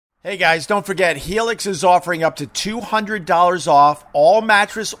Hey guys, don't forget, Helix is offering up to $200 off all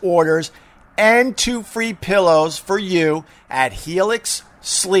mattress orders and 2 free pillows for you at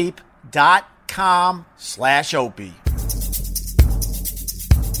helixsleep.com/Opie.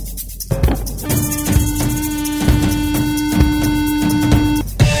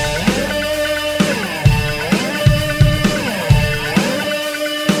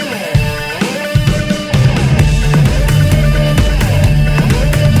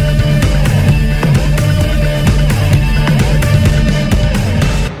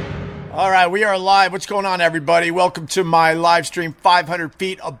 All right, we are live. What's going on, everybody? Welcome to my live stream 500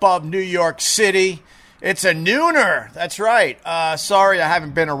 feet above New York City. It's a nooner. That's right. Sorry I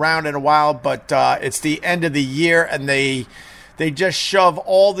haven't been around in a while, but it's the end of the year, and they just shove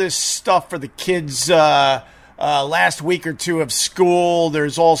all this stuff for the kids last week or two of school.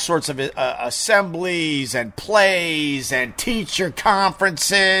 There's all sorts of assemblies and plays and teacher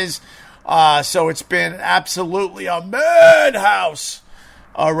conferences. So it's been absolutely a madhouse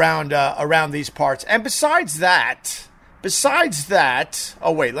around these parts. And besides that,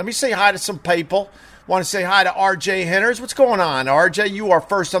 oh wait, let me say hi to some people. Want to say hi to RJ Henners. What's going on, RJ? You are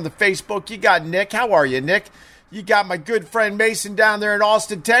first on the Facebook. You got Nick. How are you, Nick? You got my good friend Mason down there in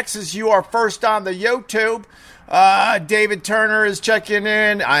Austin, Texas. You are first on the YouTube. David Turner is checking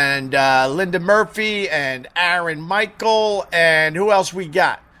in, and Linda Murphy, and Aaron Michael, and who else we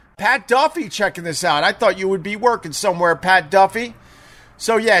got? Pat Duffy checking this out. I thought you would be working somewhere, Pat Duffy.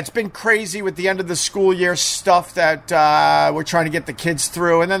 So, yeah, it's been crazy with the end of the school year stuff that we're trying to get the kids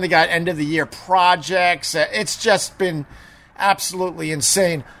through. And then they got end of the year projects. It's just been absolutely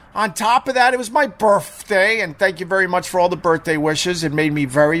insane. On top of that, it was my birthday. And thank you very much for all the birthday wishes. It made me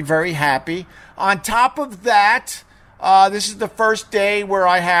very, very happy. On top of that, this is the first day where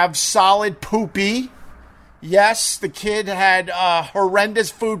I have solid poopy. Yes, the kid had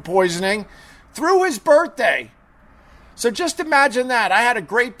horrendous food poisoning through his birthday. So just imagine that. I had a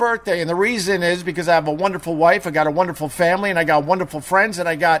great birthday, and the reason is because I have a wonderful wife, I got a wonderful family, and I got wonderful friends, and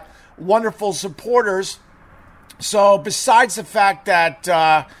I got wonderful supporters. So besides the fact that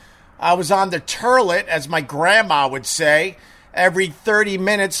I was on the turlet, as my grandma would say, every 30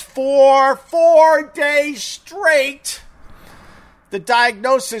 minutes for 4 days straight, the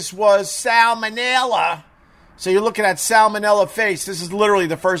diagnosis was salmonella. So you're looking at salmonella face. This is literally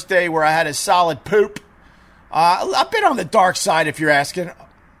the first day where I had a solid poop. I've been on the dark side, if you're asking.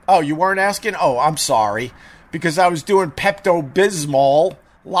 Oh, you weren't asking? Oh, I'm sorry. Because I was doing Pepto-Bismol.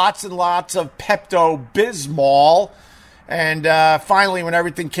 Lots and lots of Pepto-Bismol. And finally, when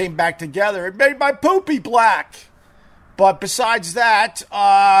everything came back together, it made my poopy black. But besides that,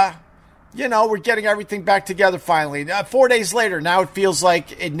 we're getting everything back together finally. 4 days later, now it feels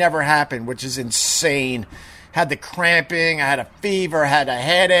like it never happened, which is insane. Had the cramping, I had a fever, had a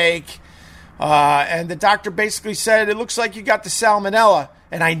headache. And the doctor basically said, it looks like you got the salmonella.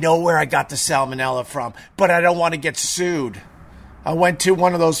 And I know where I got the salmonella from, but I don't want to get sued. I went to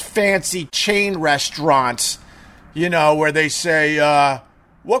one of those fancy chain restaurants, where they say,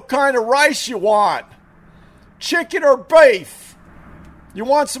 what kind of rice you want? Chicken or beef? You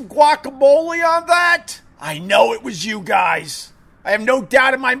want some guacamole on that? I know it was you guys. I have no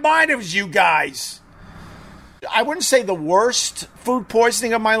doubt in my mind it was you guys. I wouldn't say the worst food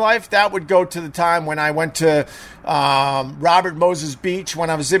poisoning of my life. That would go to the time when I went to Robert Moses Beach when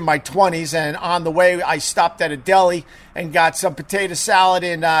I was in my 20s. And on the way, I stopped at a deli and got some potato salad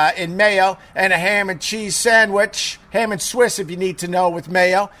in mayo and a ham and cheese sandwich. Ham and Swiss, if you need to know, with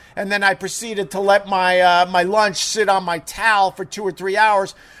mayo. And then I proceeded to let my lunch sit on my towel for 2 or 3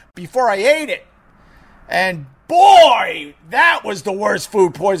 hours before I ate it. And boy, that was the worst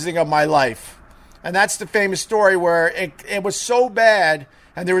food poisoning of my life. And that's the famous story where it was so bad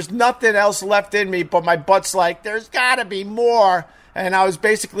and there was nothing else left in me, but my butt's like, there's got to be more. And I was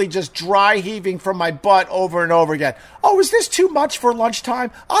basically just dry heaving from my butt over and over again. Oh, is this too much for lunchtime?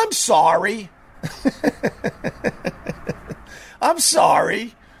 I'm sorry. I'm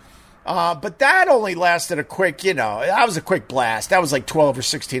sorry. But that only lasted a quick, that was a quick blast. That was like 12 or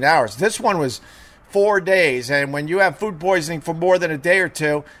 16 hours. This one was 4 days. And when you have food poisoning for more than a day or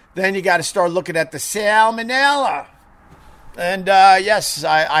two, then you got to start looking at the salmonella. And yes,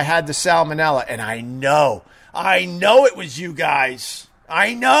 I had the salmonella. And I know it was you guys.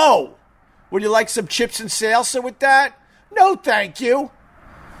 I know. Would you like some chips and salsa with that? No, thank you.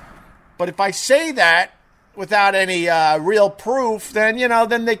 But if I say that without any real proof, then,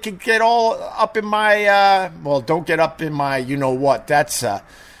 then they could get all up in my, don't get up in my, what. That's a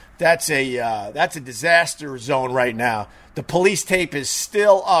disaster zone right now. The police tape is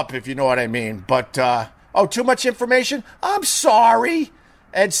still up, if you know what I mean. But, too much information? I'm sorry.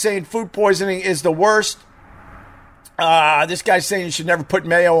 Ed's saying food poisoning is the worst. This guy's saying you should never put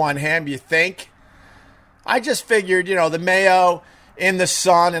mayo on ham, you think? I just figured, the mayo in the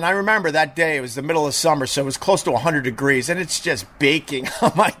sun, and I remember that day, it was the middle of summer, so it was close to 100 degrees, and it's just baking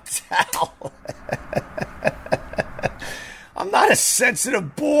on my towel. I'm not a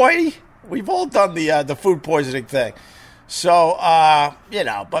sensitive boy. We've all done the food poisoning thing. So,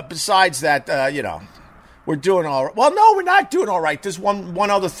 but besides that, we're doing all right. Well, no, we're not doing all right. There's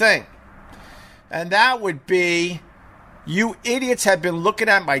one other thing. And that would be, you idiots have been looking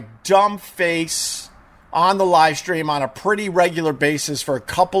at my dumb face on the live stream on a pretty regular basis for a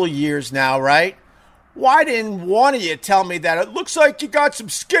couple of years now, right? Why didn't one of you tell me that it looks like you got some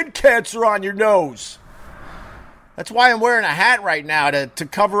skin cancer on your nose? That's why I'm wearing a hat right now to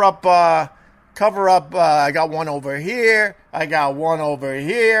cover up. I got one over here. I got one over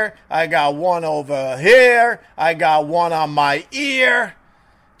here. I got one over here. I got one on my ear.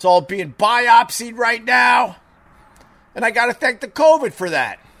 It's all being biopsied right now. And I got to thank the COVID for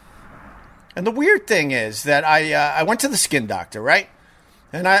that. And the weird thing is that I went to the skin doctor, right?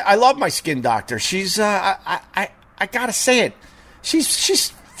 And I love my skin doctor. She's I got to say it.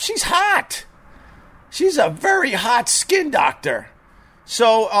 She's hot. She's a very hot skin doctor.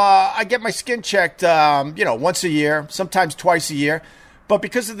 So I get my skin checked, once a year, sometimes twice a year. But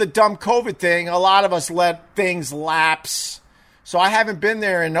because of the dumb COVID thing, a lot of us let things lapse. So I haven't been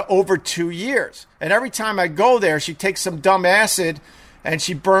there in over 2 years. And every time I go there, she takes some dumb acid and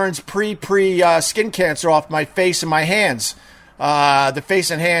she burns pre skin cancer off my face and my hands. The face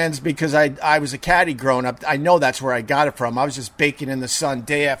and hands, because I was a caddy growing up. I know that's where I got it from. I was just baking in the sun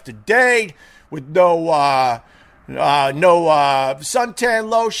day after day with no suntan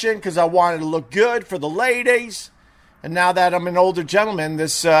lotion because I wanted to look good for the ladies. And now that I'm an older gentleman,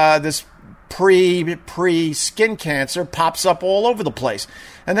 this pre skin cancer pops up all over the place.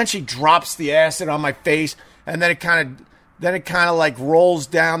 And then she drops the acid on my face, and then it kind of like rolls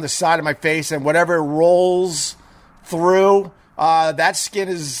down the side of my face, and whatever it rolls through, that skin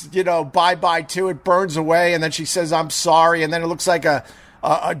is, bye-bye to it, burns away, and then she says, I'm sorry, and then it looks like a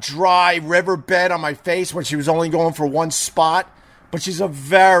dry riverbed on my face when she was only going for one spot. But she's a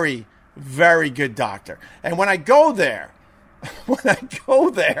very, very good doctor. And when I go there,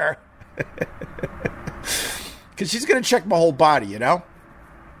 because she's going to check my whole body,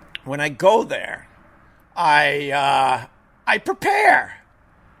 when I go there, I prepare.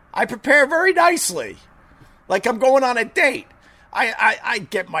 I prepare very nicely, like I'm going on a date. I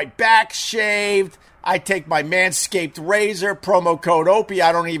get my back shaved. I take my Manscaped razor, promo code Opie.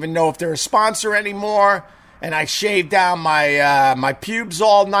 I don't even know if they're a sponsor anymore. And I shave down my pubes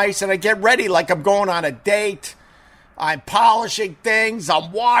all nice, and I get ready like I'm going on a date. I'm polishing things.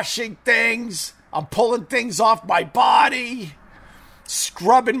 I'm washing things. I'm pulling things off my body,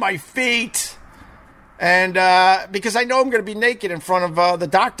 scrubbing my feet. And because I know I'm going to be naked in front of the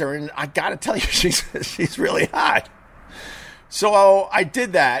doctor, and I got to tell you, she's really hot. So I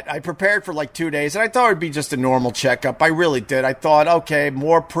did that. I prepared for like 2 days, and I thought it would be just a normal checkup. I really did. I thought, okay,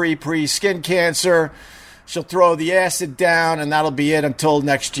 more pre skin cancer. She'll throw the acid down, and that'll be it until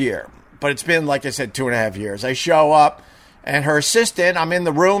next year. But it's been, like I said, 2.5 years. I show up, and her assistant, I'm in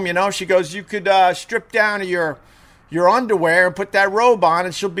the room, she goes, you could strip down to your underwear and put that robe on,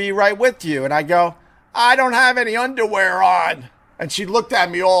 and she'll be right with you. And I go, I don't have any underwear on. And she looked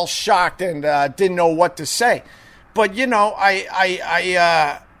at me all shocked and didn't know what to say. But,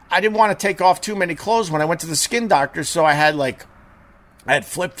 I didn't want to take off too many clothes when I went to the skin doctor, so I had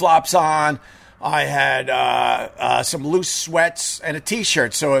flip-flops on. I had some loose sweats and a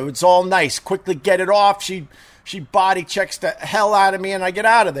T-shirt, so it was all nice. Quickly get it off. She body checks the hell out of me, and I get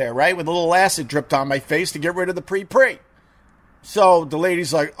out of there, right, with a little acid dripped on my face to get rid of the pre. So the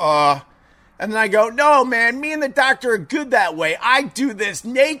lady's like, and then I go, no, man, me and the doctor are good that way. I do this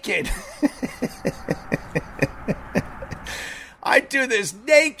naked. I do this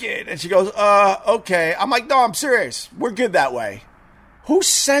naked. And she goes, okay. I'm like, no, I'm serious. We're good that way. Who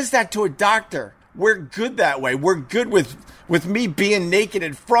says that to a doctor? We're good that way. We're good with me being naked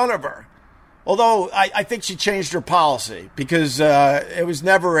in front of her. Although I think she changed her policy because it was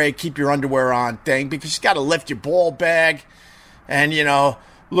never a keep your underwear on thing, because she's got to lift your ball bag and,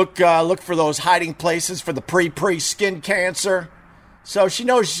 look for those hiding places for the pre skin cancer. So she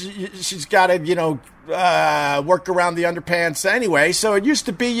knows she's got to, work around the underpants anyway. So it used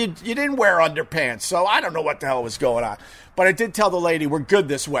to be you didn't wear underpants. So I don't know what the hell was going on. But I did tell the lady, we're good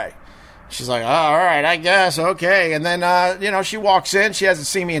this way. She's like, oh, all right, I guess, okay. And then, she walks in. She hasn't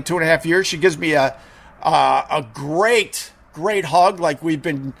seen me in 2.5 years. She gives me a great hug, like we've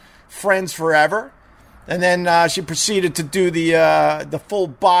been friends forever. And then she proceeded to do the full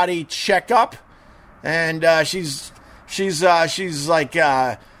body checkup, and she's like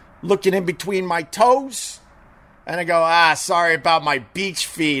looking in between my toes, and I go, sorry about my beach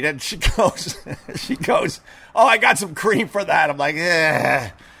feet, and she goes, oh, I got some cream for that. I'm like,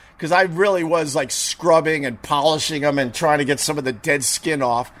 because I really was like scrubbing and polishing them and trying to get some of the dead skin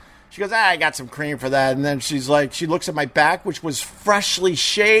off. She goes, I got some cream for that. And then she's like, she looks at my back, which was freshly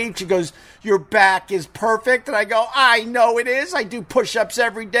shaved. She goes, your back is perfect. And I go, I know it is. I do push-ups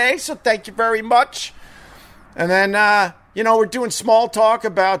every day, so thank you very much. And then, we're doing small talk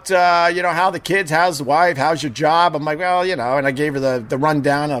about, how the kids, how's the wife, how's your job? I'm like, well, and I gave her the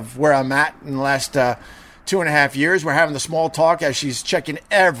rundown of where I'm at in the last 2.5 years. We're having the small talk as she's checking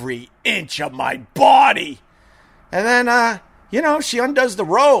every inch of my body. And then, she undoes the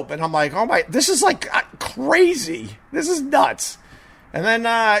robe, and I'm like, oh my, this is like crazy. This is nuts. And then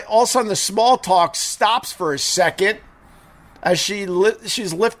all of a sudden the small talk stops for a second as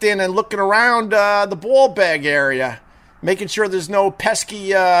she's lifting and looking around the ball bag area, making sure there's no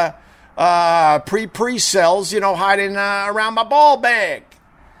pesky pre cells, hiding around my ball bag.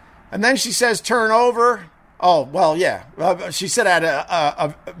 And then she says, turn over. Oh, well, yeah. She said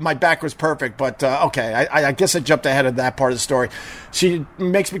my back was perfect, but okay. I guess I jumped ahead of that part of the story. She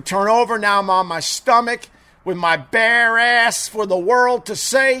makes me turn over. Now I'm on my stomach with my bare ass for the world to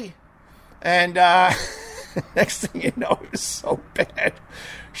see. And next thing you know, it was so bad.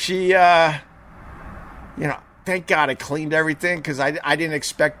 She, thank God I cleaned everything because I didn't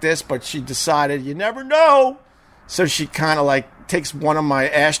expect this, but she decided, you never know. So she kind of like takes one of my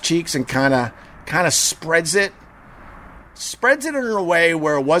ass cheeks and kind of spreads it in a way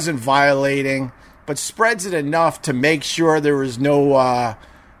where it wasn't violating, but spreads it enough to make sure there was no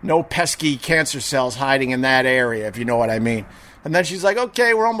pesky cancer cells hiding in that area, if you know what I mean. And then she's like,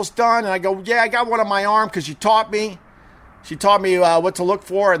 okay, we're almost done. And I go, yeah, I got one on my arm because you taught me. She taught me what to look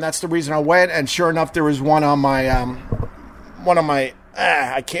for, and that's the reason I went. And sure enough, there was one on my,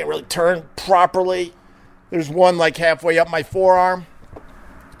 I can't really turn properly. There's one like halfway up my forearm.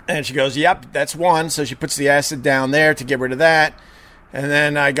 And she goes, yep, that's one. So she puts the acid down there to get rid of that. And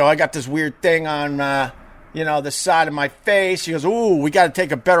then I go, I got this weird thing on, the side of my face. She goes, ooh, we got to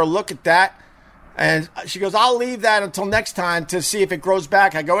take a better look at that. And she goes, I'll leave that until next time to see if it grows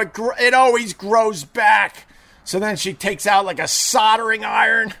back. I go, it always grows back. So then she takes out like a soldering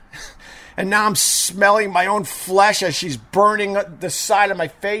iron. And now I'm smelling my own flesh as she's burning the side of my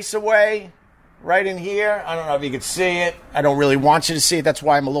face away. Right in here. I don't know if you can see it. I don't really want you to see it. That's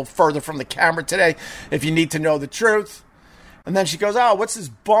why I'm a little further from the camera today, if you need to know the truth. And then she goes, oh, what's this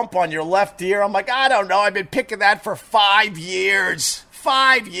bump on your left ear? I'm like, I don't know. I've been picking that for 5 years.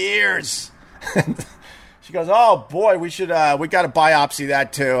 5 years. She goes, oh, boy, we got to biopsy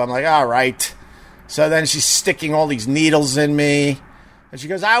that too. I'm like, all right. So then she's sticking all these needles in me. And she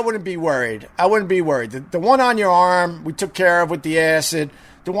goes, I wouldn't be worried. The one on your arm, we took care of with the acid.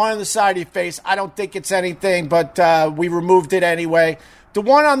 The one on the side of your face, I don't think it's anything, but we removed it anyway. The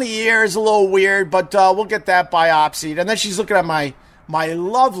one on the ear is a little weird, but we'll get that biopsied. And then she's looking at my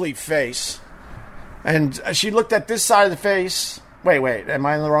lovely face. And she looked at this side of the face. Wait, am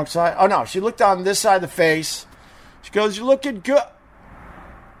I on the wrong side? Oh, no, she looked on this side of the face. She goes, you're looking good.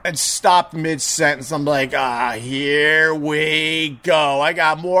 And stopped mid-sentence. I'm like, here we go. I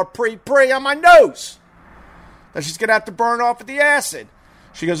got more pre on my nose that she's going to have to burn off with the acid.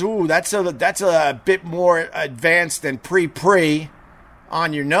 She goes, ooh, that's a bit more advanced than pre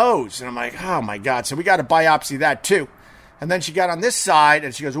on your nose. And I'm like, oh, my God. So we got to biopsy that, too. And then she got on this side,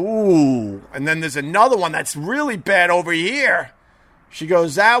 and she goes, ooh. And then there's another one that's really bad over here. She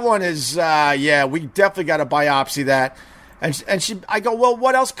goes, that one is, we definitely got to biopsy that. I go, well,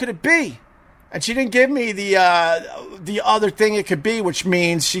 what else could it be? And she didn't give me the other thing it could be, which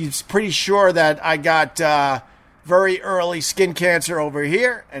means she's pretty sure that I got very early skin cancer over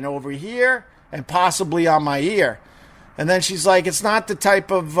here, and possibly on my ear. And then she's like, it's not the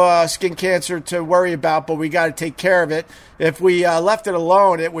type of skin cancer to worry about, but we got to take care of it. If we left it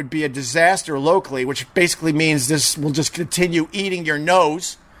alone, it would be a disaster locally, which basically means this will just continue eating your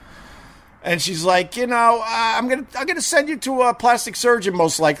nose. And she's like, I'm gonna send you to a plastic surgeon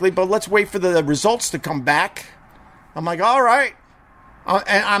most likely, but let's wait for the results to come back. I'm like, all right.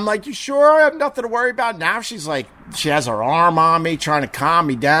 And I'm like, you sure I have nothing to worry about? Now she's like, she has her arm on me, trying to calm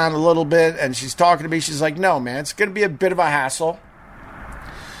me down a little bit. And she's talking to me. She's like, no, man, it's going to be a bit of a hassle.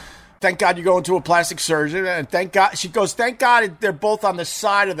 Thank God you're going to a plastic surgeon. And thank God, she goes, thank God they're both on the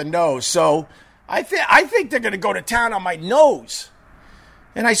side of the nose. So I think they're going to go to town on my nose.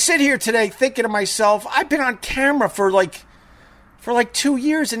 And I sit here today thinking to myself, I've been on camera for like for like 2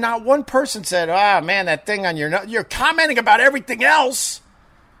 years, and not one person said, "Ah, man, that thing on your nose." You're commenting about everything else.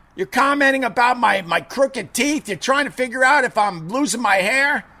 You're commenting about my crooked teeth. You're trying to figure out if I'm losing my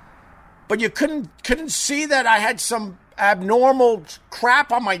hair, but you couldn't see that I had some abnormal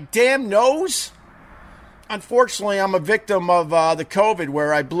crap on my damn nose. Unfortunately, I'm a victim of the COVID,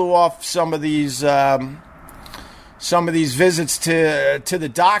 where I blew off some of these visits to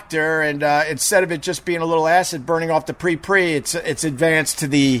the doctor, and instead of it just being a little acid burning off the pre, it's advanced to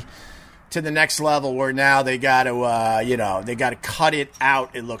the next level, where now they got to cut it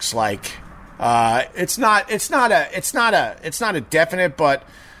out. It looks like it's not a definite, but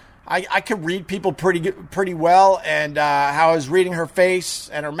I could read people pretty well, and how I was reading her face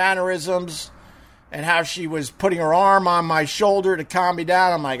and her mannerisms, and how she was putting her arm on my shoulder to calm me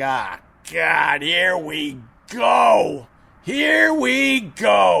down. I'm like, God, here we go. Here we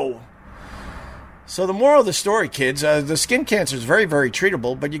go. So the moral of the story, kids, the skin cancer is very, very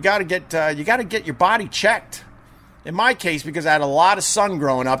treatable, but you got to get your body checked. In my case, because I had a lot of sun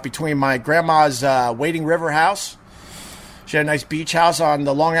growing up between my grandma's Wading River house. She had a nice beach house on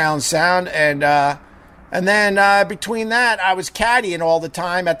the Long Island Sound, and then between that, I was caddying all the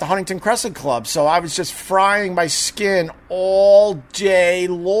time at the Huntington Crescent Club. So I was just frying my skin all day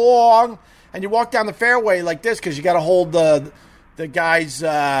long. And you walk down the fairway like this, because you got to hold the guy's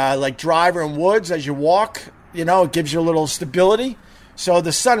like driver and woods as you walk. You know, it gives you a little stability. So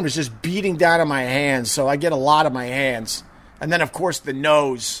the sun was just beating down on my hands. So I get a lot of my hands. And then, of course, the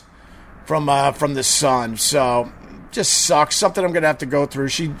nose from the sun. So just sucks. Something I'm going to have to go through.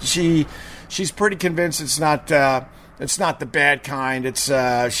 She's pretty convinced it's not the bad kind.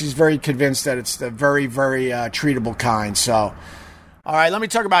 She's very convinced that it's the very, very treatable kind. So, all right, let me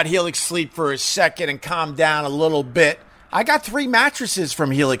talk about Helix Sleep for a second and calm down a little bit. I got 3 mattresses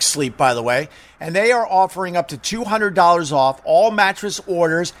from Helix Sleep, by the way, and they are offering up to $200 off all mattress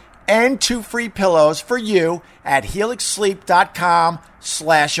orders and 2 free pillows for you at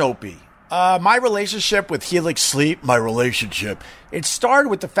helixsleep.com/Opie. My relationship with Helix Sleep, it started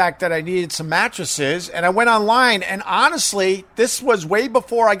with the fact that I needed some mattresses, and I went online, and honestly, this was way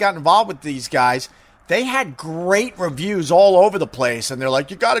before I got involved with these guys. They had great reviews all over the place, and they're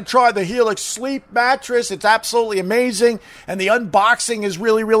like, you got to try the Helix Sleep mattress. It's absolutely amazing, and the unboxing is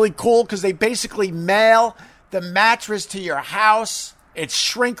really, really cool, because they basically mail the mattress to your house. It's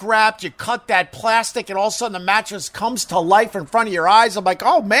shrink-wrapped. You cut that plastic, and all of a sudden the mattress comes to life in front of your eyes. I'm like,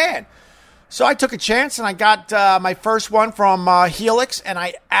 oh, man. So I took a chance, and I got my first one from Helix, and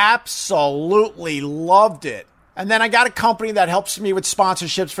I absolutely loved it. And then I got a company that helps me with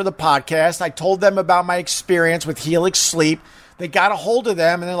sponsorships for the podcast. I told them about my experience with Helix Sleep. They got a hold of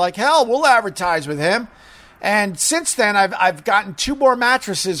them, and they're like, hell, we'll advertise with him. And since then, I've gotten 2 more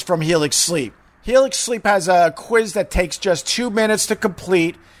mattresses from Helix Sleep. Helix Sleep has a quiz that takes just 2 minutes to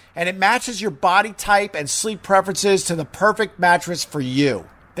complete, and it matches your body type and sleep preferences to the perfect mattress for you.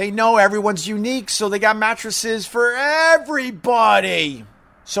 They know everyone's unique, so they got mattresses for everybody.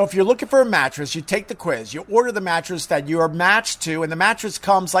 So if you're looking for a mattress, you take the quiz, you order the mattress that you are matched to, and the mattress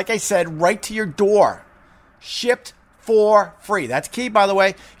comes, like I said, right to your door. Shipped for free. That's key, by the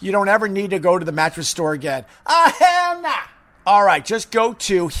way. You don't ever need to go to the mattress store again. Hell nah! All right, just go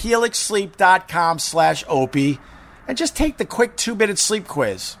to helixsleep.com/Opie and just take the quick 2-minute sleep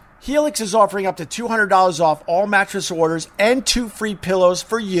quiz. Helix is offering up to $200 off all mattress orders and 2 free pillows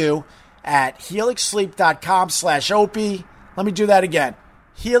for you at helixsleep.com/Opie. Let me do that again.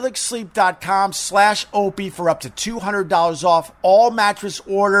 helixsleep.com/Opie for up to $200 off all mattress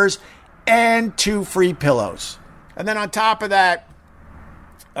orders and 2 free pillows. And then on top of that,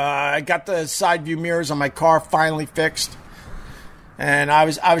 I got the side view mirrors on my car finally fixed. And I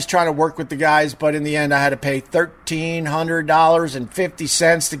was trying to work with the guys, but in the end I had to pay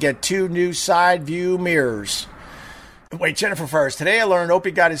 $1,300.50 to get 2 new side view mirrors. Wait, Jennifer first. Today I learned Opie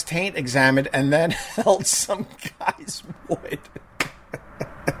got his taint examined and then held some guy's wood.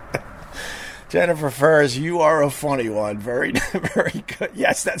 Jennifer Furs, you are a funny one. Very, very good.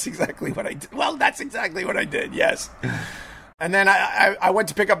 Yes, that's exactly what I did. Well, that's exactly what I did, yes. And then I went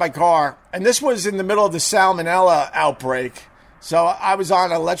to pick up my car, and this was in the middle of the salmonella outbreak. So I was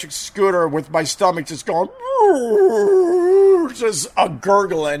on an electric scooter with my stomach just going, just a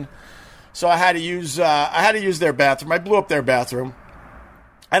gurgling. So I had to use their bathroom. I blew up their bathroom.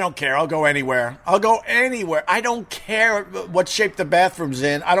 I don't care. I'll go anywhere. I don't care what shape the bathroom's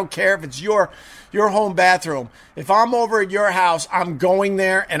in. I don't care if it's your home bathroom. If I'm over at your house, I'm going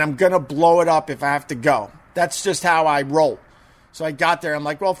there and I'm going to blow it up if I have to go. That's just how I roll. So I got there. I'm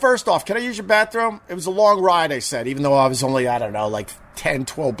like, well, first off, can I use your bathroom? It was a long ride, I said, even though I was only, I don't know, like 10,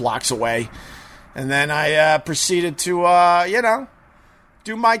 12 blocks away. And then I proceeded to,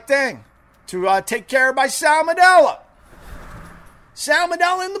 do my thing, to take care of my salmonella.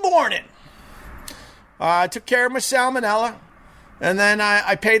 Salmonella in the morning. I took care of my salmonella. And then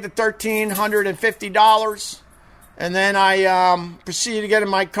I paid the $1,350. And then I proceeded to get in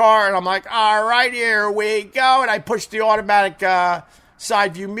my car. And I'm like, all right, here we go. And I pushed the automatic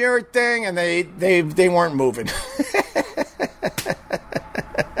side view mirror thing. And they weren't moving.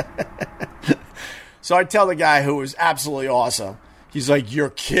 So I tell the guy, who was absolutely awesome, he's like,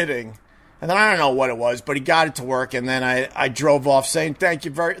 you're kidding. And then I don't know what it was, but he got it to work. And then I drove off saying, thank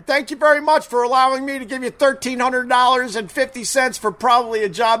you very much for allowing me to give you $1,300.50 for probably a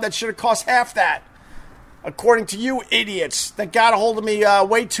job that should have cost half that. According to you idiots that got a hold of me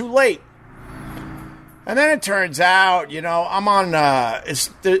way too late. And then it turns out, I'm on,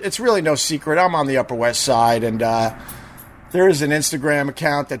 it's really no secret, I'm on the Upper West Side. And there is an Instagram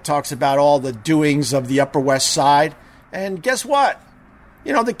account that talks about all the doings of the Upper West Side. And guess what?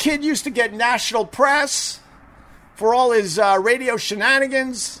 The kid used to get national press for all his radio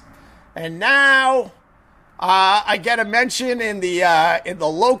shenanigans, and now I get a mention in the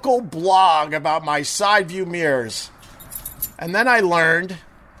local blog about my side view mirrors. And then I learned,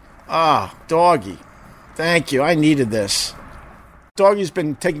 Doggy, thank you, I needed this. Doggy's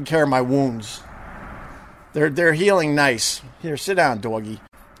been taking care of my wounds. They're healing nice. Here, sit down, Doggy.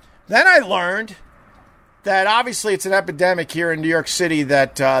 Then I learned that obviously it's an epidemic here in New York City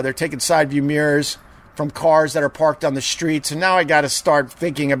that they're taking side view mirrors from cars that are parked on the streets. And now I got to start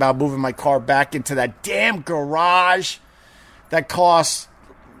thinking about moving my car back into that damn garage that costs,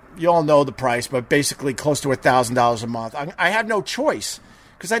 you all know the price, but basically close to $1,000 a month. I have no choice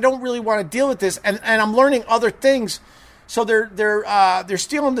because I don't really want to deal with this. And I'm learning other things. So they're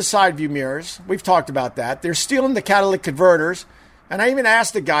stealing the side view mirrors. We've talked about that. They're stealing the catalytic converters. And I even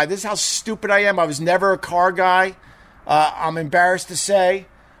asked the guy, this is how stupid I am. I was never a car guy. I'm embarrassed to say.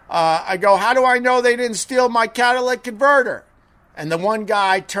 I go, how do I know they didn't steal my catalytic converter? And the one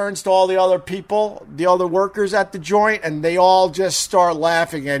guy turns to all the other people, the other workers at the joint, and they all just start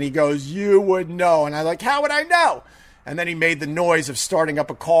laughing. And he goes, you would know. And I'm like, how would I know? And then he made the noise of starting up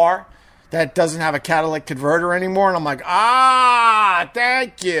a car that doesn't have a catalytic converter anymore. And I'm like,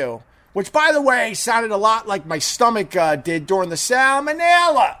 thank you. Which, by the way, sounded a lot like my stomach did during the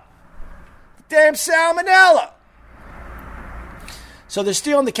salmonella. Damn salmonella. So they're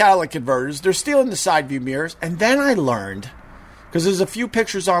stealing the catalytic converters. They're stealing the side view mirrors. And then I learned, because there's a few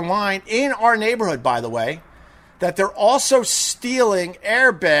pictures online in our neighborhood, by the way, that they're also stealing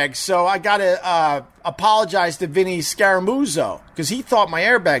airbags. So I got to apologize to Vinny Scaramuzzo because he thought my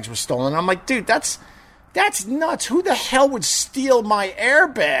airbags were stolen. I'm like, dude, that's nuts. Who the hell would steal my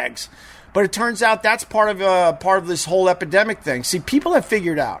airbags? But it turns out that's part of this whole epidemic thing. See, people have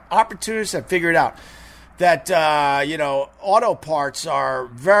figured out, opportunists have figured out that, auto parts are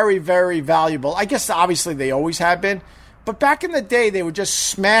very, very valuable. I guess obviously they always have been. But back in the day, they would just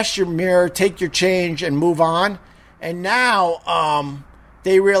smash your mirror, take your change, and move on. And now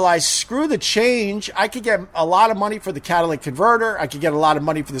they realize, screw the change. I could get a lot of money for the catalytic converter. I could get a lot of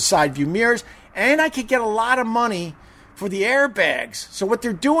money for the side view mirrors. And I could get a lot of money for the airbags. So what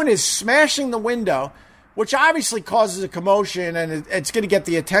they're doing is smashing the window, which obviously causes a commotion and it's going to get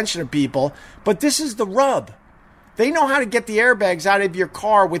the attention of people. But this is the rub. They know how to get the airbags out of your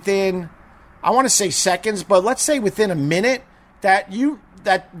car within, I want to say seconds, but let's say within a minute. That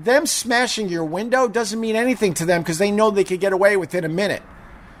them smashing your window doesn't mean anything to them because they know they could get away within a minute.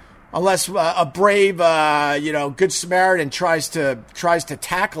 Unless a brave, good Samaritan tries to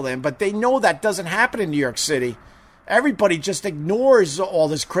tackle them. But they know that doesn't happen in New York City. Everybody just ignores all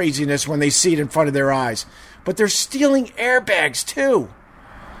this craziness when they see it in front of their eyes. But they're stealing airbags, too.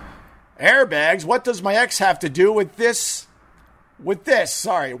 Airbags? What does my ex have to do with this?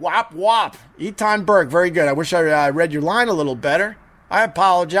 Sorry. Wop, wop. Eton Burke. Very good. I wish I read your line a little better. I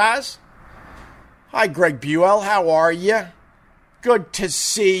apologize. Hi, Greg Buell. How are you? Good to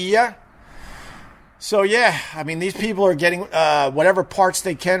see you. So, yeah, I mean, these people are getting whatever parts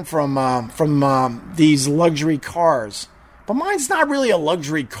they can from these luxury cars. But mine's not really a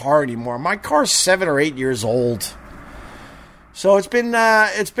luxury car anymore. My car's 7 or 8 years old. So it's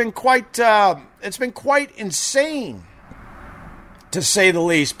been quite insane, to say the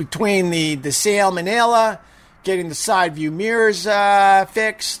least, between the salmonella, getting the side view mirrors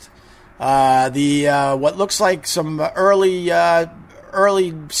fixed, what looks like some early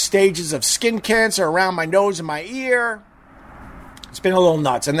stages of skin cancer around my nose and my ear. It's been a little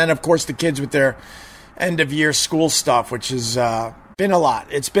nuts. And then, of course, the kids with their end-of-year school stuff, which has been a lot.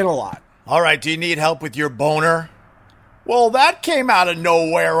 It's been a lot. All right, do you need help with your boner? Well, that came out of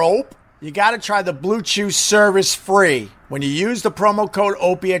nowhere, Ope. you got to try the Blue Chew service free. When you use the promo code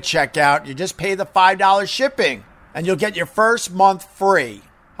OPIE at checkout, you just pay the $5 shipping, and you'll get your first month free.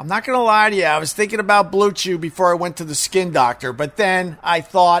 I'm not going to lie to you, I was thinking about Blue Chew before I went to the skin doctor, but then I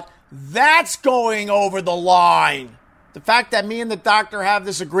thought, that's going over the line. The fact that me and the doctor have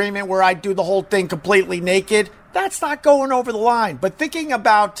this agreement where I do the whole thing completely naked, that's not going over the line. But thinking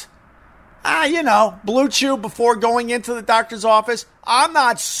about, Blue Chew before going into the doctor's office, I'm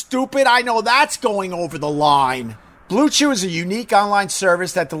not stupid. I know that's going over the line. Blue Chew is a unique online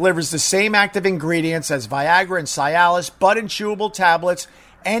service that delivers the same active ingredients as Viagra and Cialis, but in chewable tablets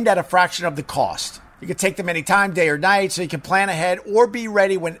and at a fraction of the cost. You can take them anytime, day or night, so you can plan ahead or be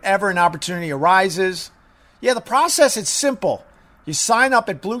ready whenever an opportunity arises. Yeah, the process is simple. You sign up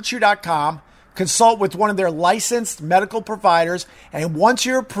at BlueChew.com, consult with one of their licensed medical providers, and once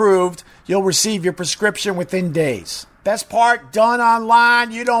you're approved, you'll receive your prescription within days. Best part, done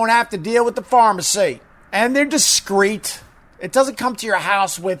online. You don't have to deal with the pharmacy. And they're discreet. It doesn't come to your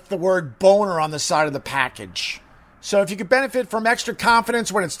house with the word boner on the side of the package. So if you could benefit from extra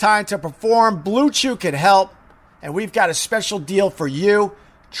confidence when it's time to perform, Blue Chew can help. And we've got a special deal for you.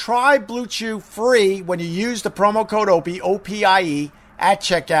 Try Blue Chew free when you use the promo code OPIE, O-P-I-E, at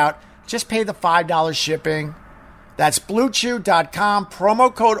checkout. Just pay the $5 shipping. That's BlueChew.com,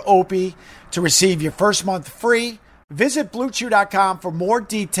 promo code OPIE, to receive your first month free. Visit BlueChew.com for more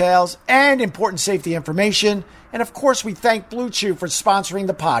details and important safety information. And of course, we thank Blue Chew for sponsoring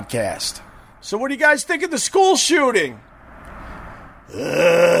the podcast. So what do you guys think of the school shooting?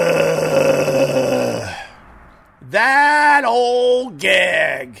 That old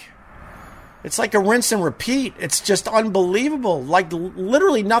gag. It's like a rinse and repeat. It's just unbelievable. Like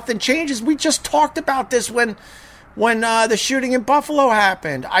literally nothing changes. We just talked about this when the shooting in Buffalo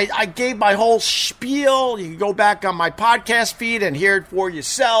happened. I gave my whole spiel. You can go back on my podcast feed and hear it for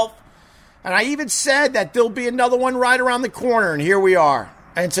yourself. And I even said that there'll be another one right around the corner, and here we are.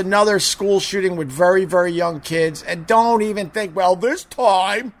 And it's another school shooting with very, very young kids. And don't even think, this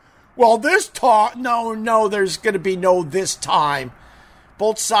time. No, there's going to be no this time.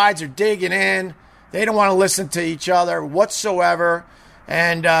 Both sides are digging in. They don't want to listen to each other whatsoever.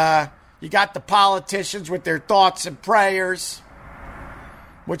 And you got the politicians with their thoughts and prayers,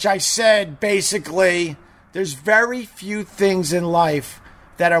 which I said basically, there's very few things in life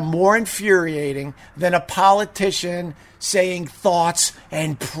that are more infuriating than a politician saying thoughts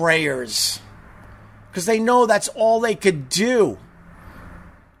and prayers. Because they know that's all they could do.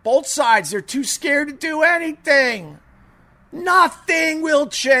 Both sides, they're too scared to do anything. Nothing will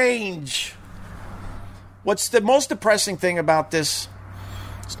change. What's the most depressing thing about this?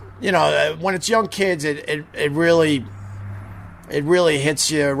 When it's young kids, it really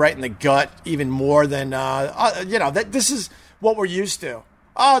hits you right in the gut even more than, this is what we're used to.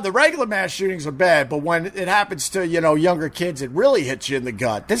 Oh, the regular mass shootings are bad, but when it happens to, younger kids, it really hits you in the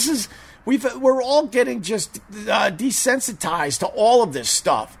gut. We're all getting just desensitized to all of this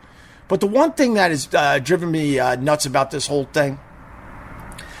stuff. But the one thing that has driven me nuts about this whole thing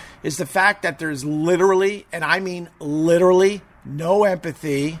is the fact that there's literally, and I mean literally, no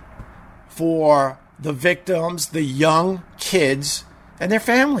empathy for the victims, the young kids, and their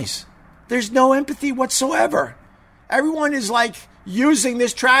families. There's no empathy whatsoever. Everyone is like using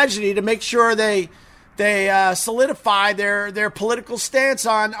this tragedy to make sure they solidify their political stance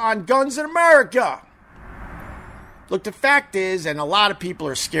on guns in America. Look, the fact is, and a lot of people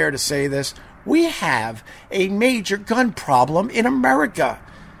are scared to say this, we have a major gun problem in America.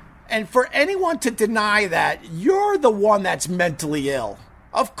 And for anyone to deny that, you're the one that's mentally ill.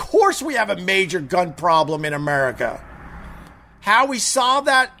 Of course we have a major gun problem in America. How we solve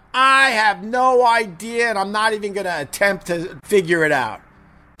that, I have no idea, and I'm not even going to attempt to figure it out.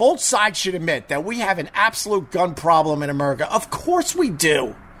 Both sides should admit that we have an absolute gun problem in America. Of course we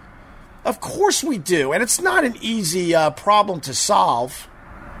do. Of course we do. And it's not an easy problem to solve.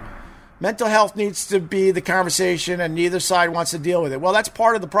 Mental health needs to be the conversation, and neither side wants to deal with it. Well, that's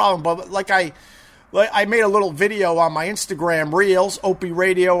part of the problem. But like I made a little video on my Instagram Reels, Opie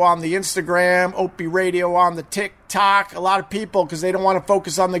Radio on the Instagram, Opie Radio on the TikTok. A lot of people, because they don't want to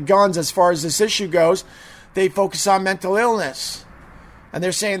focus on the guns as far as this issue goes, they focus on mental illness. And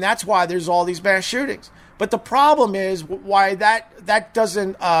they're saying that's why there's all these mass shootings. But the problem is why that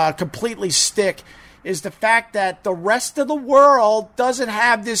doesn't completely stick is the fact that the rest of the world doesn't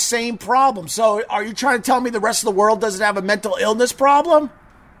have this same problem. So are you trying to tell me the rest of the world doesn't have a mental illness problem?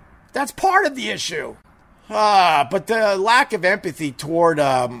 That's part of the issue. But the lack of empathy toward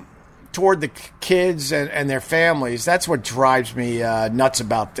the kids and their families, that's what drives me nuts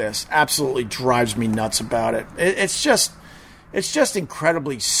about this. Absolutely drives me nuts about it. It's just, It's just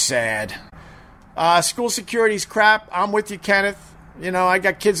incredibly sad. School security's crap. I'm with you, Kenneth. You know, I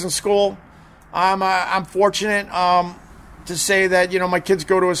got kids in school. I'm fortunate to say that, you know, my kids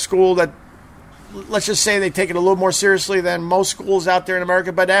go to a school that, let's just say they take it a little more seriously than most schools out there in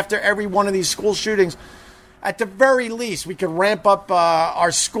America. But after every one of these school shootings, at the very least, we can ramp up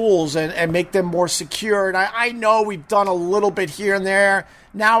our schools and make them more secure. And I know we've done a little bit here and there.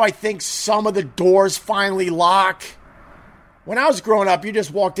 Now I think some of the doors finally lock. When I was growing up, you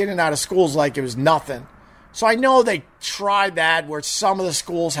just walked in and out of schools like it was nothing. So I know they tried that where some of the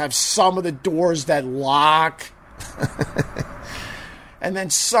schools have some of the doors that lock. And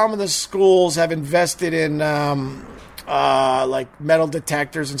then some of the schools have invested in like metal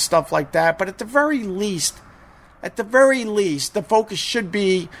detectors and stuff like that. But at the very least, the focus should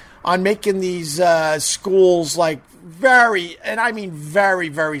be on making these schools like very, and I mean very,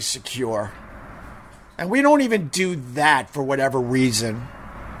 very secure. And we don't even do that for whatever reason.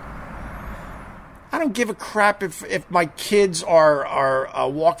 I don't give a crap if my kids are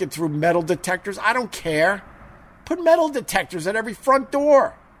walking through metal detectors. I don't care. Put metal detectors at every front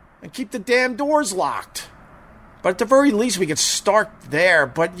door and keep the damn doors locked. But at the very least, we could start there.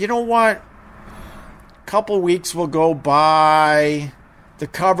 But you know what? A couple weeks will go by. The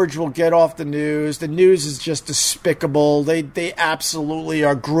coverage will get off the news. The news is just despicable. They absolutely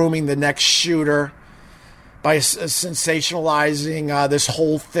are grooming the next shooter by sensationalizing this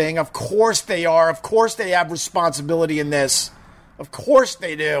whole thing. Of course they are. Of course they have responsibility in this. Of course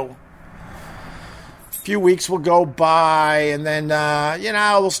they do. A few weeks will go by, and then,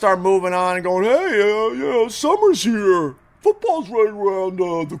 we'll start moving on and going, hey, summer's here. Football's right around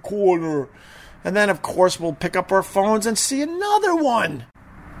the corner. And then, of course, we'll pick up our phones and see another one.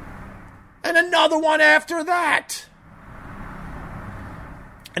 And another one after that.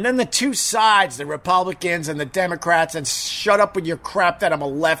 And then the two sides, the Republicans and the Democrats, and shut up with your crap that I'm a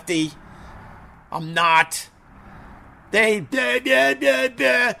lefty. I'm not. But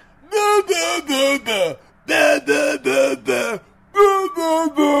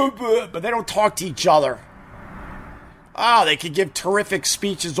they don't talk to each other. Oh, they could give terrific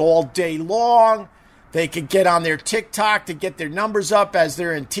speeches all day long. They could get on their TikTok to get their numbers up as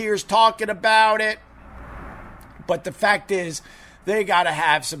they're in tears talking about it. But the fact is, they got to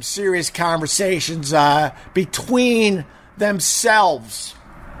have some serious conversations between themselves.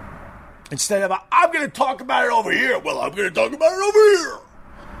 Instead of, I'm going to talk about it over here. Well, I'm going to talk about it over here.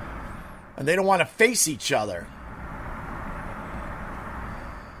 And they don't want to face each other.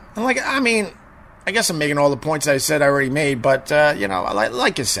 And I guess I'm making all the points I said I already made, but,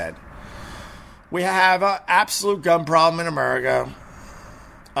 like I said, we have an absolute gun problem in America.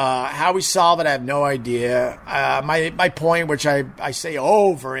 How we solve it, I have no idea. My point, which I say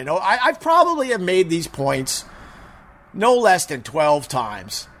over and over, I probably have made these points no less than 12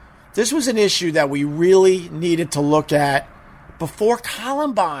 times. This was an issue that we really needed to look at before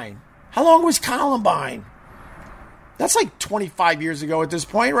Columbine. How long was Columbine? That's like 25 years ago at this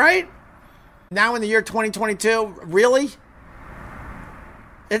point, right? Now in the year 2022, really?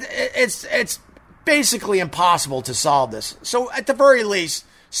 It's basically impossible to solve this. So at the very least,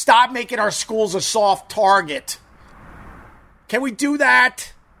 stop making our schools a soft target. Can we do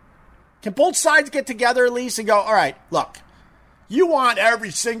that? Can both sides get together at least and go, all right, look, you want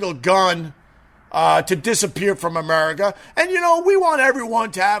every single gun to disappear from America, and we want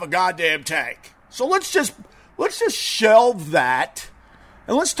everyone to have a goddamn tank. So let's just shelve that,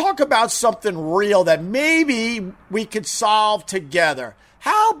 and let's talk about something real that maybe we could solve together.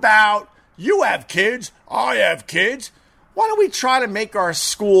 How about you have kids, I have kids? Why don't we try to make our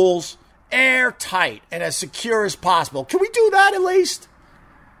schools airtight and as secure as possible? Can we do that at least?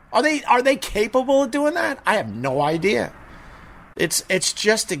 Are they capable of doing that? I have no idea. It's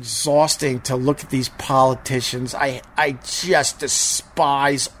just exhausting to look at these politicians. I just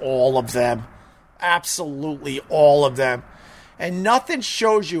despise all of them. Absolutely all of them. And nothing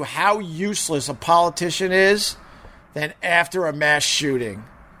shows you how useless a politician is than after a mass shooting,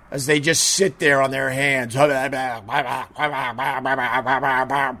 as they just sit there on their hands.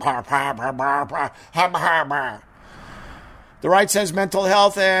 The right says mental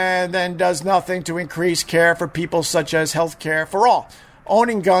health and then does nothing to increase care for people such as health care for all.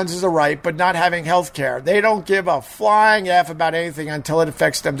 Owning guns is a right, but not having health care. They don't give a flying F about anything until it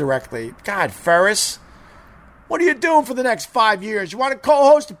affects them directly. God, Ferris, what are you doing for the next 5 years? You want to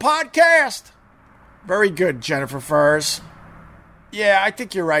co-host a podcast? Very good, Jennifer Ferris. Yeah, I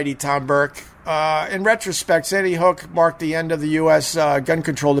think you're right, Eton Burke. In retrospect, Sandy Hook marked the end of the U.S. Gun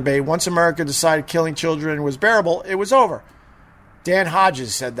control debate. Once America decided killing children was bearable, it was over. Dan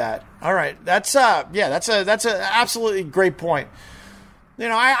Hodges said that. All right, that's a absolutely great point. You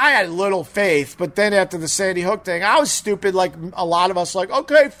know, I had little faith, but then after the Sandy Hook thing, I was stupid like a lot of us, like,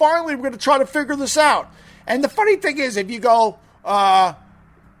 okay, finally we're going to try to figure this out. And the funny thing is, if you go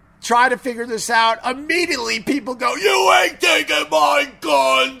try to figure this out, immediately people go, you ain't taking my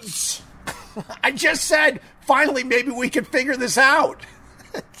guns. I just said, finally, maybe we can figure this out.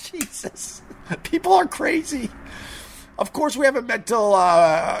 Jesus. People are crazy. Of course, we have a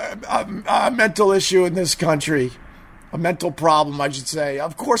mental issue in this country. A mental problem, I should say.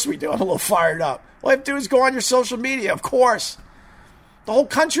 Of course we do. I'm a little fired up. All you have to do is go on your social media, of course. The whole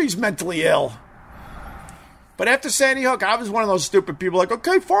country's mentally ill. But after Sandy Hook, I was one of those stupid people like,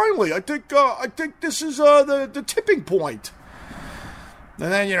 okay, finally, I think this is the tipping point.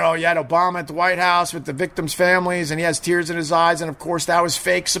 And then, you know, you had Obama at the White House with the victims' families, and he has tears in his eyes, and of course that was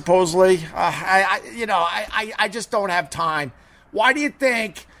fake, supposedly. I just don't have time. Why do you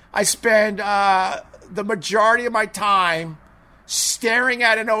think I spend the majority of my time staring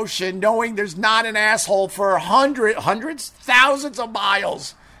at an ocean, knowing there's not an asshole for hundreds, thousands of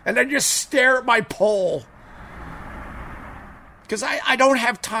miles, and then just stare at my pole? Because I don't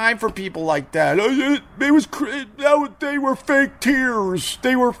have time for people like that. They were fake tears.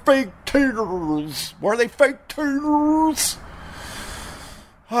 They were fake tears. Were they fake tears?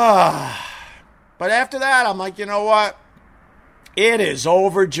 But after that, I'm like, you know what? It is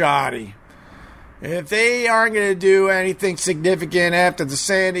over, Johnny. If they aren't going to do anything significant after the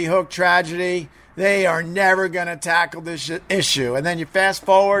Sandy Hook tragedy, they are never going to tackle this issue. And then you fast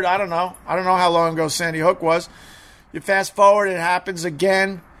forward, I don't know how long ago Sandy Hook was. You fast forward, it happens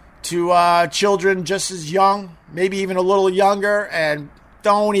again to children just as young, maybe even a little younger, and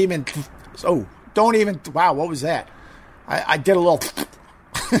wow, what was that? I did a little,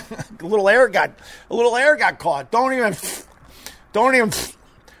 a little air got caught. Don't even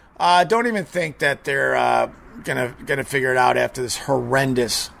think that they're gonna figure it out after this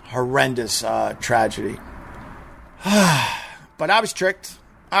horrendous tragedy. But I was tricked.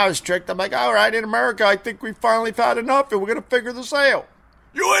 I'm like, all right, in America, I think we finally had enough, and we're going to figure this out.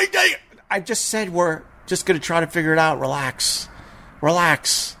 You ain't taking. I just said we're just going to try to figure it out. Relax.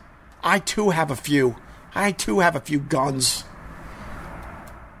 I too have a few guns.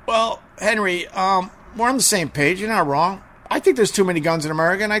 Well, Henry, we're on the same page. You're not wrong. I think there's too many guns in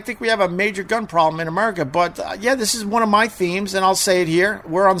America, and I think we have a major gun problem in America. But, this is one of my themes, and I'll say it here.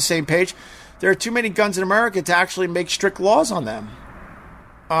 We're on the same page. There are too many guns in America to actually make strict laws on them.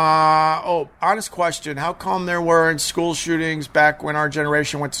 Honest question. How come there weren't school shootings back when our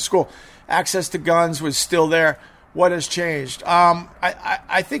generation went to school? Access to guns was still there. What has changed?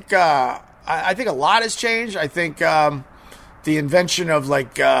 I think a lot has changed. I think the invention of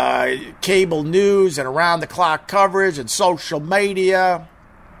cable news and around the clock coverage and social media.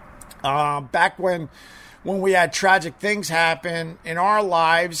 Back when we had tragic things happen in our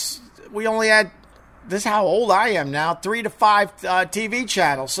lives, we only had. This is how old I am now, 3 to 5 TV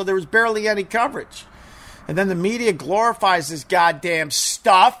channels, so there was barely any coverage. And then the media glorifies this goddamn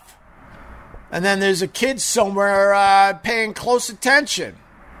stuff, and then there's a kid somewhere paying close attention.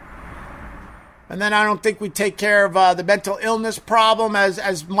 And then I don't think we take care of the mental illness problem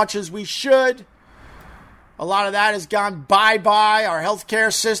as much as we should. A lot of that has gone bye-bye. Our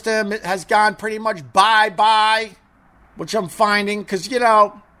healthcare system has gone pretty much bye-bye, which I'm finding, because,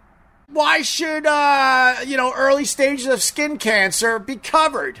 why should, early stages of skin cancer be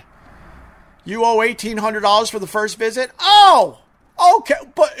covered? You owe $1,800 for the first visit? Oh, okay,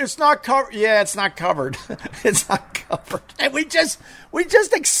 but it's not covered. Yeah, it's not covered. It's not covered. And we just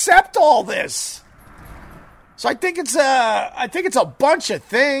accept all this. So I think it's a bunch of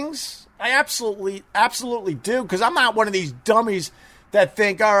things. I absolutely do, because I'm not one of these dummies that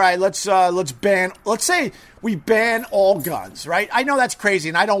think, all right, let's say we ban all guns, right? I know that's crazy,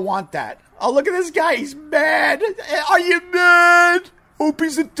 and I don't want that. Oh, look at this guy. He's mad. Are you mad? Oh,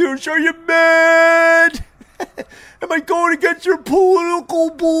 piece of douche, are you mad? Am I going against your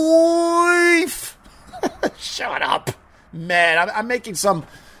political belief? Shut up. Mad. I'm making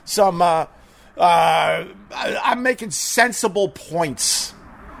I'm making sensible points.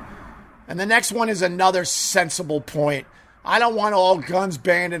 And the next one is another sensible point. I don't want all guns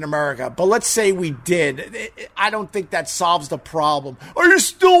banned in America, but let's say we did. I don't think that solves the problem. Are you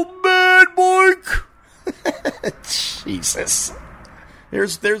still mad, Mike? Jesus.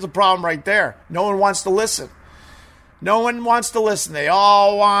 There's the problem right there. No one wants to listen. No one wants to listen. They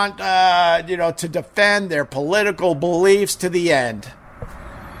all want, to defend their political beliefs to the end.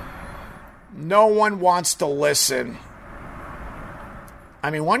 No one wants to listen. I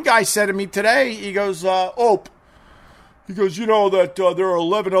mean, one guy said to me today, he goes, He goes, you know that there are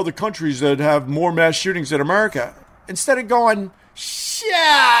 11 other countries that have more mass shootings than America. Instead of going,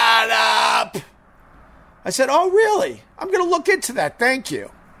 shut up, I said, oh, really? I'm going to look into that. Thank you.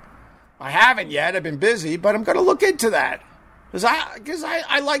 I haven't yet. I've been busy, but I'm going to look into that. Because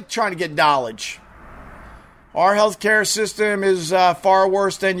I like trying to get knowledge. Our healthcare system is far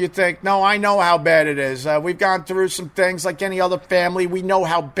worse than you think. No, I know how bad it is. We've gone through some things like any other family. We know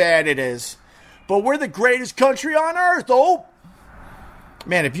how bad it is. But we're the greatest country on earth, oh.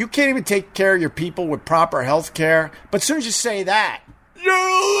 Man, if you can't even take care of your people with proper health care, but as soon as you say that, you're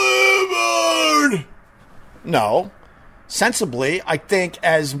a liberal. No. Sensibly, I think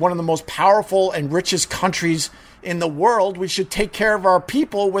as one of the most powerful and richest countries in the world, we should take care of our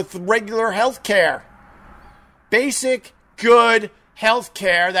people with regular health care. Basic, good health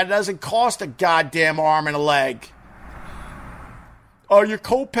care that doesn't cost a goddamn arm and a leg. Your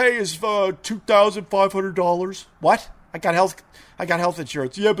copay is $2,500. What? I got health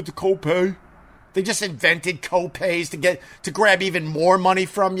insurance. Yeah, but the copay. They just invented copays to grab even more money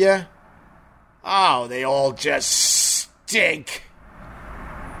from you. Oh, they all just stink.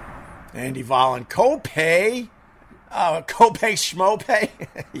 Andy Vollen, copay? Copay schmopay?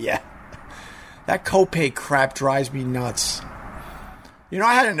 Yeah. That copay crap drives me nuts. You know,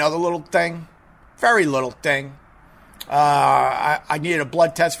 I had another little thing. Very little thing. I needed a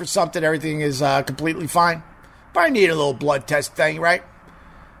blood test for something. Everything is completely fine. But I need a little blood test thing, right?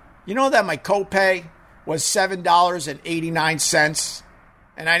 You know that my copay was $7.89,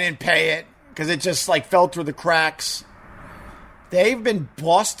 and I didn't pay it because it just fell through the cracks. They've been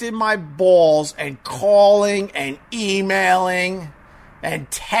busting my balls and calling and emailing and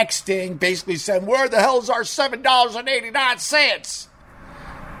texting, basically saying, where the hell's our $7.89?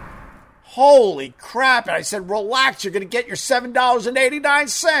 Holy crap. And I said, relax, you're going to get your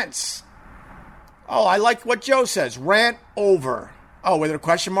 $7.89. Oh, I like what Joe says. Rant over. Oh, with a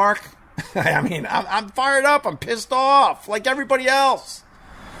question mark? I mean, I'm fired up. I'm pissed off like everybody else.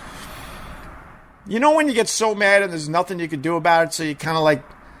 You know when you get so mad and there's nothing you can do about it, so you kind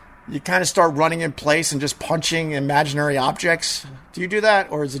of start running in place and just punching imaginary objects? Do you do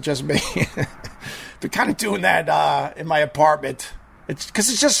that, or is it just me? Been kind of doing that in my apartment. It's because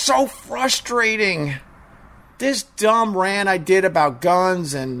it's just so frustrating. This dumb rant I did about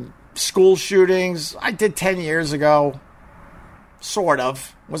guns and school shootings, I did 10 years ago. Sort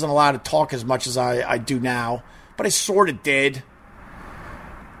of. Wasn't allowed to talk as much as I do now, but I sort of did.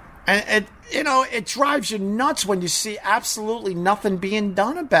 And it drives you nuts when you see absolutely nothing being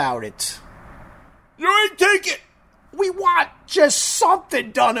done about it. You ain't take it. We want just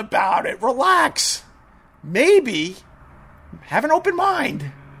something done about it. Relax. Maybe, have an open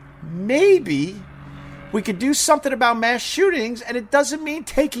mind. Maybe we could do something about mass shootings, and it doesn't mean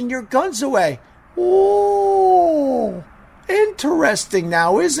taking your guns away. Ooh, interesting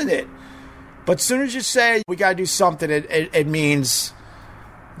now, isn't it? But as soon as you say we got to do something, it means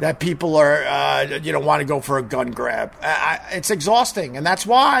that people are, want to go for a gun grab. It's exhausting, and that's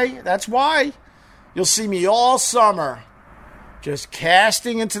why you'll see me all summer just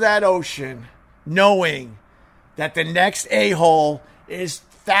casting into that ocean, knowing that the next a-hole is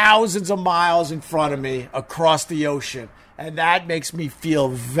thousands of miles in front of me across the ocean. And that makes me feel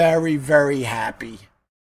very, very happy.